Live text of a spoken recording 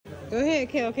Go ahead,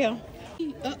 Kel.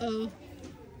 Uh-oh.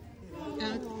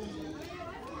 Out.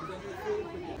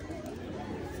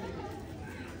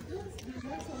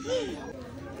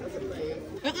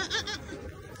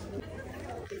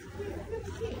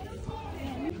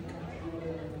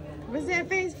 What's that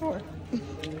face for?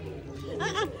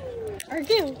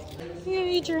 Argyle, you gotta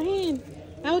eat your hand.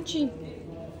 Ouchie.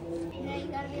 Yeah, you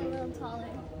gotta be a little taller.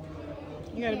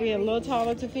 You gotta be a little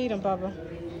taller to feed him, Papa.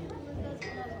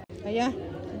 Oh, yeah?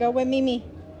 Go with Mimi.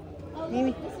 Oh,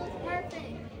 Mimi. This was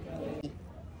perfect.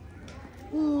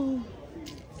 Ooh.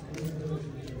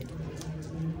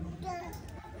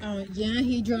 Oh, yeah,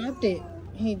 he dropped it.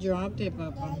 He dropped it,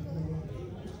 Papa.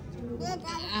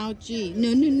 Ouchie.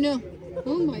 No.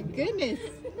 Oh, my goodness.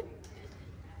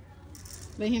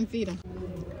 Let him feed him.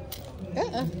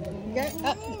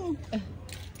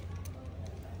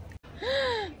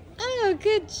 Oh,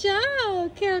 good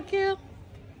job, Kel.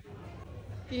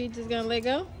 You just gonna let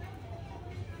go?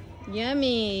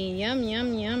 Yummy. Yum.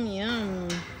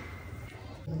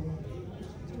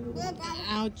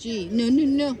 Ouchie.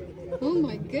 No. Oh,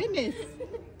 my goodness.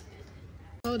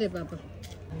 Hold it, Papa.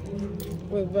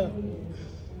 Wait.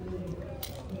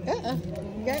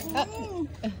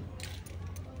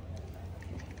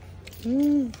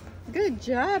 Good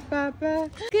job, Papa.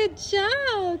 Good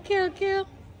job, Kel.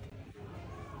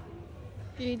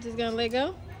 You just gonna let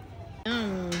go?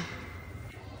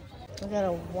 We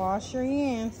gotta wash your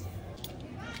hands.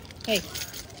 Hey.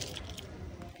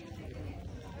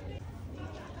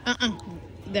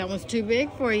 That one's too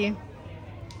big for you.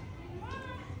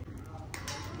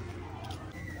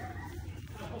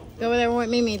 Go over there with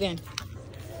Mimi then.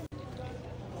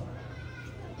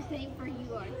 Same for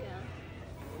you, Argyle.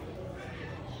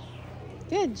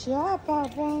 Good job,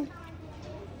 Papa.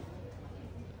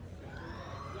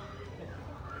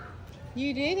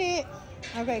 You did it.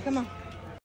 Okay, come on.